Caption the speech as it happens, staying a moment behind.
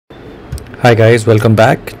Hi guys, welcome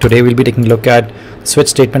back. Today we'll be taking a look at switch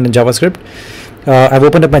statement in JavaScript. I've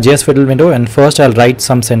opened up my JS fiddle window, and first I'll write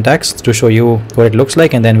some syntax to show you what it looks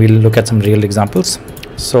like, and then we'll look at some real examples.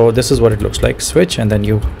 So this is what it looks like: switch, and then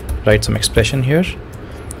you write some expression here,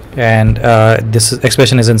 and this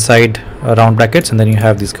expression is inside round brackets, and then you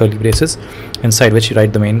have these curly braces inside which you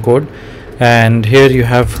write the main code. And here you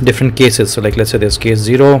have different cases. So like, let's say there's case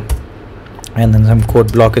 0, and then some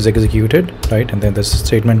code block is executed, right? And then there's a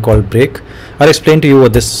statement called break. I'll explain to you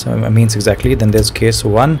what this means exactly. Then there's case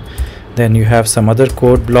 1, then you have some other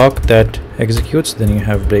code block that executes, then you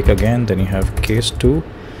have break again, then you have case 2,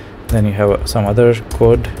 then you have some other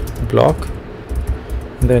code block,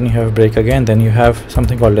 then you have break again, then you have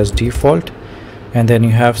something called as default, and then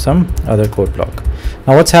you have some other code block.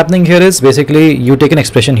 Now what's happening here is basically you take an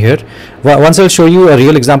expression here. Once I'll show you a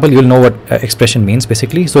real example, you'll know what expression means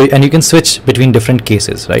basically. So, and you can switch between different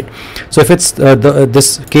cases, right? So if it's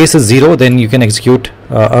this case is 0, then you can execute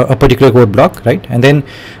a particular code block, right? And then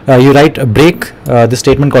you write a break, this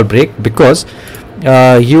statement called break, because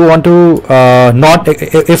you want to not,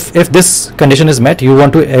 if this condition is met, you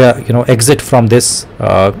want to exit from this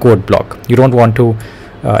code block. You don't want to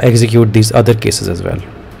execute these other cases as well,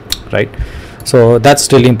 right? So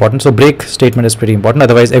that's really important. So break statement is pretty important,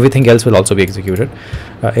 otherwise everything else will also be executed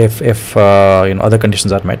if other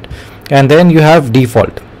conditions are met. And then you have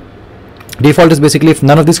default. Default is basically if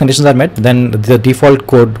none of these conditions are met, then the default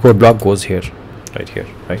code block goes here,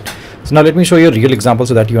 right? So now let me show you a real example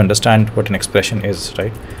so that you understand what an expression is,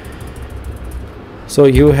 right? So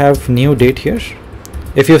you have new date here.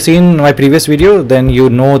 If you've seen my previous video, then you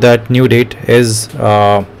know that new date is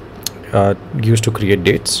used to create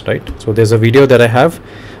dates, right? So there's a video that I have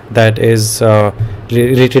that is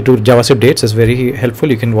related to JavaScript dates. Is very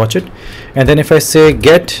helpful. You can watch it. And then if I say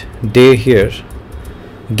get day here,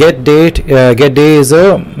 get day is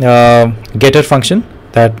a getter function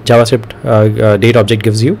that JavaScript date object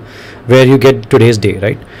gives you, where you get today's day,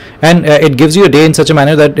 right? And it gives you a day in such a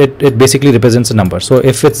manner that it basically represents a number. So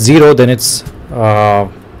if it's 0, then it's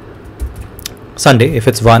Sunday. If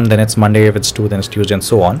it's 1, then it's Monday. If it's 2, then it's Tuesday, and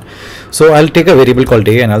so on. So I'll take a variable called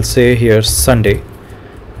day, and I'll say here Sunday,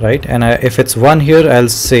 right? And if it's 1 here, I'll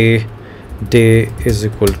say day is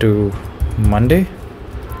equal to Monday.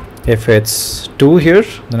 If it's 2 here,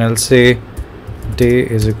 then I'll say day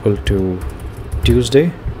is equal to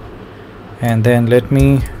Tuesday. And then let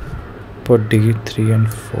me put day 3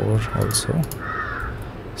 and 4 also.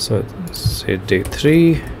 So say day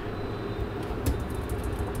 3,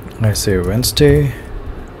 I say Wednesday,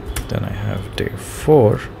 then I have day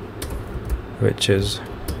 4, which is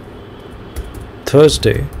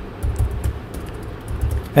Thursday.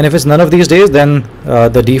 And if it's none of these days, then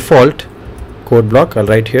the default code block, I'll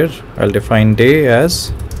write here, I'll define day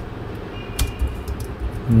as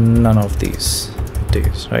none of these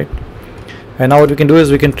days, right? And now what we can do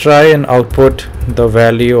is we can try and output the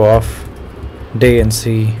value of day and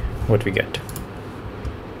see what we get.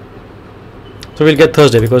 So we'll get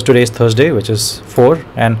Thursday because today is Thursday, which is 4.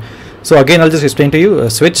 And so again, I'll just explain to you. A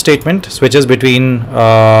switch statement switches between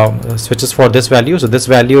switches for this value. So this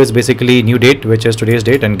value is basically new date, which is today's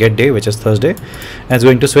date, and get day, which is Thursday, and it's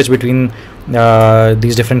going to switch between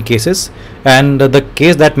these different cases. And the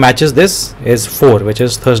case that matches this is 4, which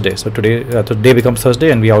is Thursday. So today becomes Thursday,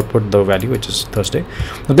 and we output the value, which is Thursday.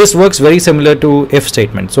 Now this works very similar to if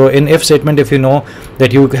statement. So in if statement, if you know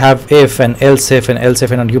that you have if and else if and else if,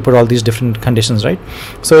 and you put all these different conditions, right?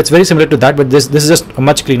 So it's very similar to that, but this is just a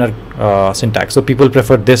much cleaner syntax. So people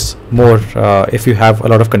prefer this more if you have a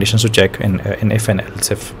lot of conditions to check in if and else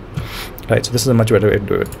if, right? So this is a much better way to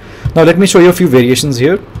do it. Now let me show you a few variations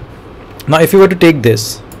here. Now if you were to take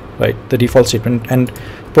this, right, the default statement, and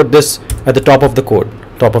put this at the top of the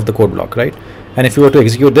code block, right? And if you were to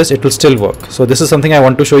execute this, it will still work. So this is something I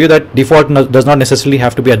want to show you, that default does not necessarily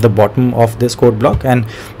have to be at the bottom of this code block. And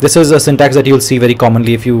this is a syntax that you'll see very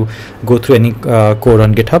commonly if you go through any code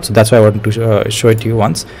on GitHub. So that's why I wanted to show it to you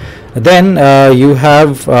once. Then you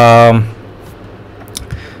have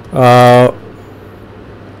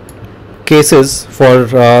cases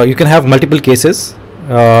for you can have multiple cases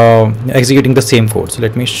executing the same code. So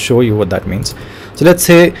let me show you what that means. So let's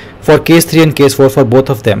say for case 3 and case 4, for both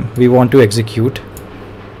of them, we want to execute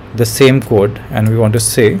the same code, and we want to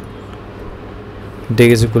say day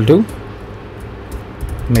is equal to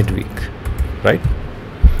midweek, right?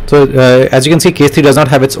 So as you can see, case 3 does not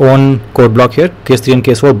have its own code block here. Case 3 and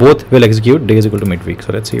case 4 both will execute day is equal to midweek.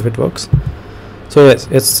 So let's see if it works. So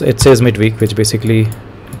it says midweek, which basically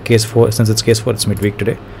case 4, since it's case 4, it's midweek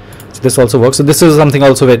today. So this also works. So this is something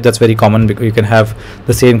also that's very common, because you can have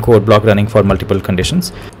the same code block running for multiple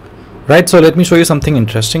conditions. right? So let me show you something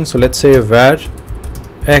interesting. So let's say var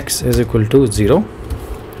x is equal to 0,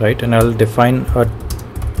 right? And I'll define a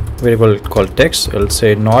variable called text. I'll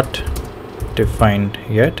say not defined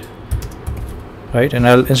yet, right? And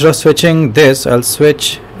I'll, instead of switching this, I'll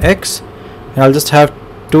switch x, and I'll just have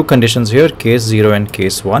two conditions here, case 0 and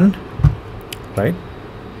case 1, right?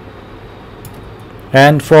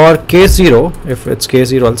 And for case 0, if it's case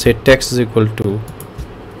 0, I'll say text is equal to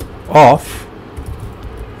off.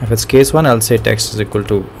 If it's case 1, I'll say text is equal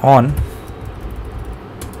to on,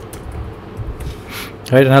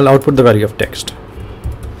 right? And I'll output the value of text.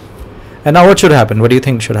 And now what should happen? What do you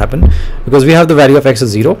think should happen? Because we have the value of x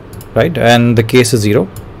is 0, right? And the case is 0,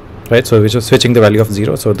 right? So we're just switching the value of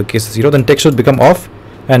 0. So the case is 0, then text should become off,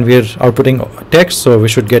 and we're outputting text. So we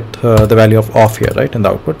should get the value of off here, right, in the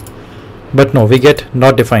output. But no, we get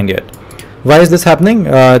not defined yet. Why is this happening?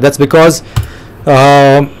 That's because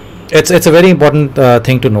it's a very important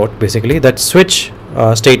thing to note, basically, that switch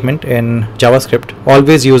statement in JavaScript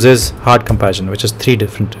always uses hard comparison, which is three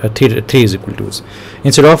is equal to's,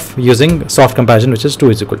 instead of using soft comparison, which is 2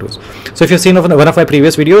 is equal to's. So if you've seen one of my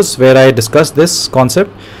previous videos where I discussed this concept,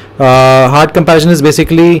 hard comparison is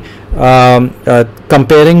basically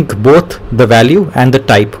comparing both the value and the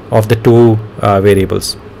type of the two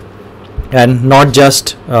variables, and not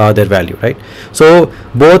just their value, right? So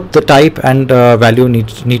both the type and value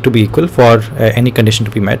need to be equal for any condition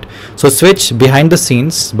to be met. So switch behind the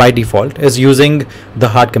scenes by default is using the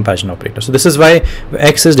hard comparison operator. So this is why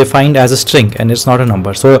x is defined as a string and it's not a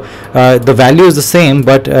number. So the value is the same,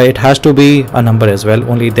 but it has to be a number as well.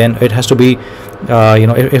 Only then it has to be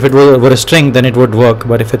if it were a string, then it would work,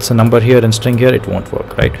 but if it's a number here and string here, it won't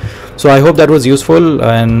work, right? So I hope that was useful,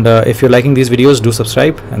 and if you're liking these videos, do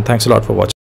subscribe, and thanks a lot for watching.